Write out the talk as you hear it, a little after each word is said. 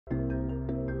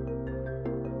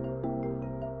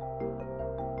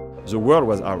The world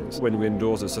was ours. When we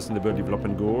endorsed the Sustainable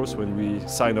Development Goals, when we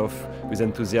signed off with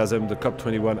enthusiasm the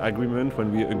COP21 agreement,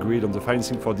 when we agreed on the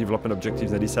financing for development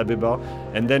objectives in Addis Ababa,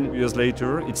 and then years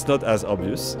later, it's not as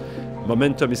obvious.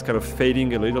 Momentum is kind of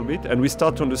fading a little bit, and we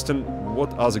start to understand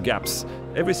what are the gaps.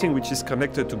 Everything which is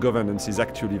connected to governance is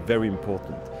actually very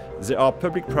important. There are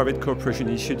public-private cooperation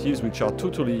initiatives which are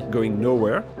totally going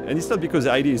nowhere, and it's not because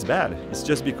the idea is bad, it's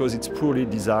just because it's poorly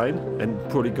designed and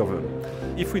poorly governed.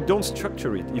 If we don't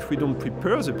structure it, if we don't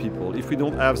prepare the people, if we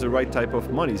don't have the right type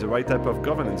of money, the right type of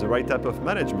governance, the right type of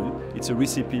management, it's a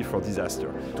recipe for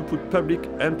disaster. To put public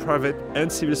and private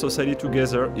and civil society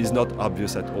together is not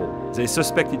obvious at all. They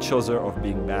suspect each other of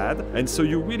being bad, and so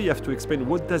you really have to explain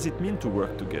what does it mean to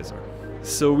work together.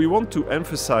 So we want to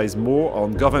emphasize more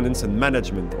on governance and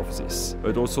management of this,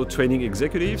 but also training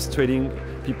executives, training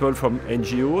people from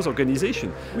NGOs,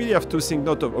 organizations. We have to think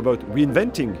not about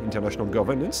reinventing international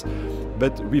governance,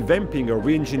 but revamping or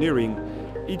re-engineering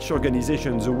each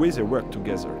organization the way they work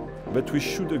together. But we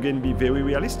should again be very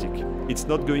realistic. It's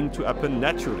not going to happen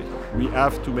naturally. We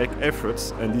have to make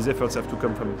efforts, and these efforts have to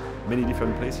come from many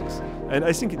different places. And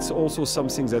I think it's also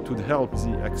something that would help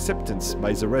the acceptance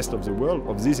by the rest of the world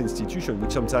of these institutions,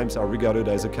 which sometimes are regarded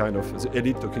as a kind of the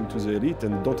elite talking to the elite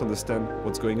and don't understand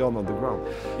what's going on the ground.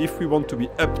 If we want to be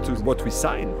up to what we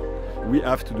sign, we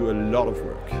have to do a lot of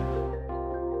work.